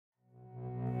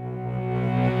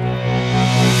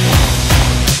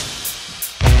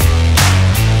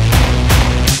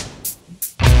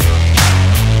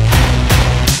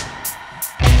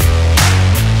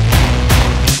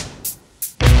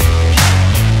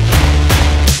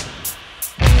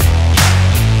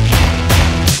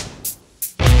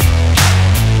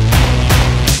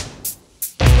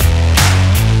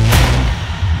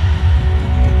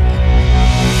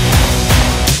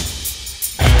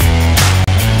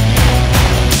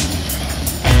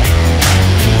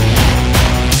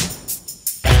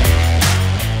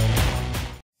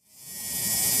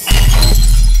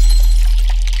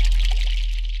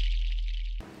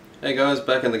guys,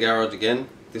 back in the garage again.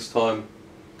 This time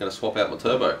I'm going to swap out my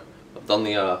turbo. I've done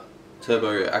the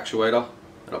turbo actuator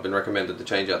and I've been recommended to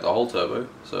change out the whole turbo,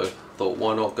 so thought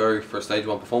why not go for a stage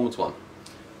 1 performance one.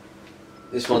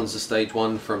 This one's the stage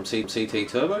 1 from CCT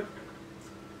Turbo.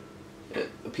 It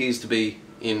appears to be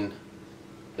in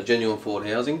a genuine Ford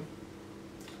housing.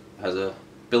 It has a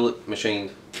billet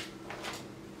machined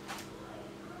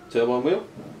turbine wheel.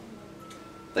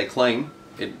 They claim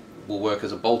it will work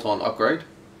as a bolt-on upgrade,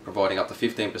 providing up to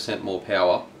 15% more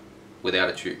power without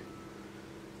a tune.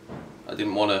 I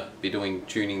didn't want to be doing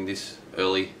tuning this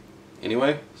early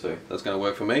anyway, so that's going to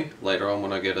work for me. Later on,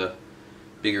 when I get a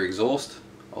bigger exhaust,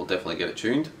 I'll definitely get it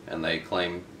tuned, and they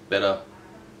claim better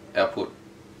output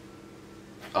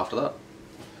after that.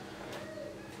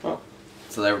 Well,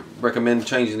 so they recommend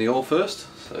changing the oil first,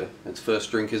 so its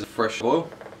first drink is fresh oil.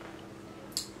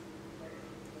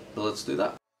 So let's do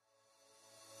that.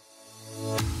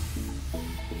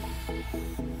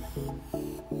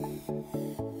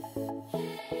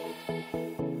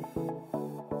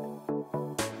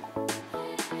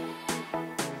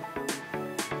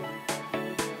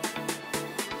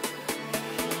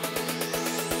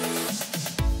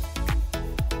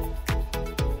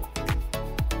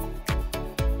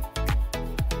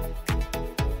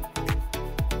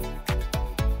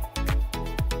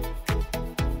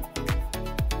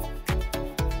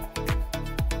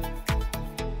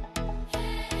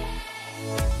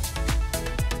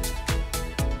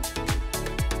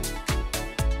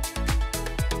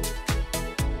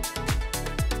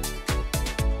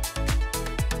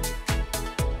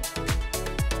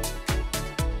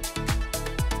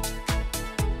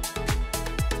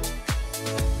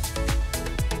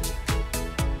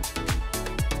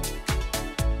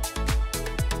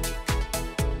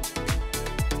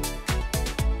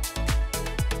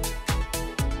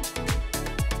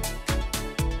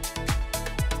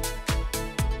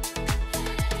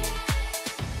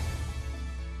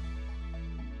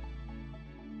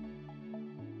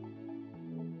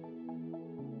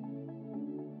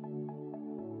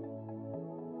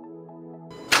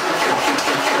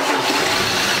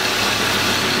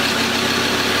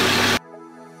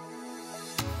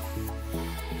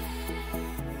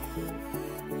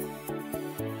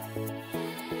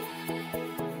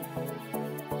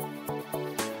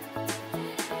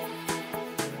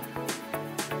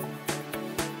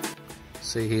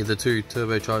 See here the two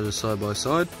turbochargers side by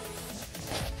side.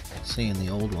 See in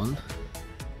the old one,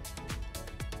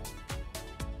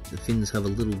 the fins have a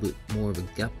little bit more of a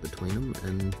gap between them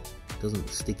and doesn't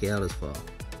stick out as far.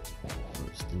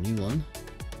 Whereas the new one,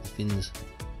 the fins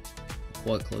are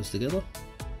quite close together,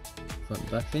 front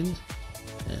and back fins,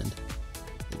 and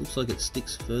it looks like it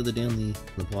sticks further down the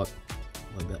pipe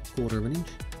by about 1/4 of an inch.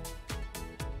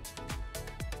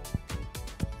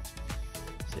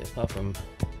 See, apart from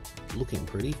looking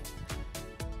pretty,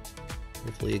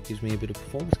 hopefully it gives me a bit of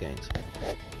performance gains.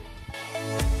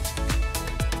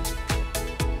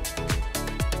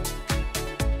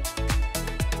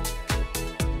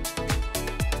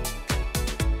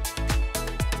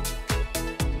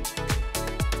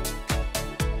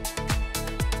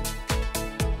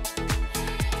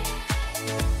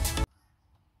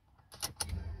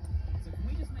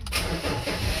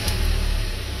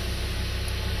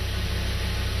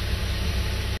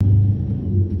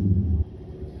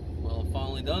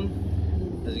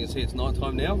 Done. As you can see, it's night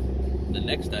time now. The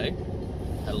next day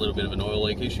had a little bit of an oil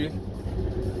leak issue,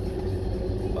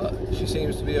 but she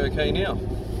seems to be okay now.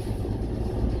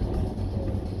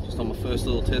 Just on my first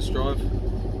little test drive,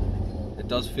 it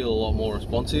does feel a lot more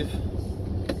responsive.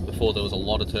 Before there was a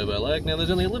lot of turbo lag, now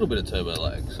there's only a little bit of turbo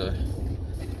lag. So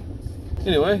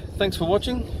anyway, thanks for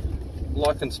watching.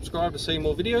 Like and subscribe to see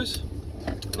more videos,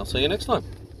 and I'll see you next time.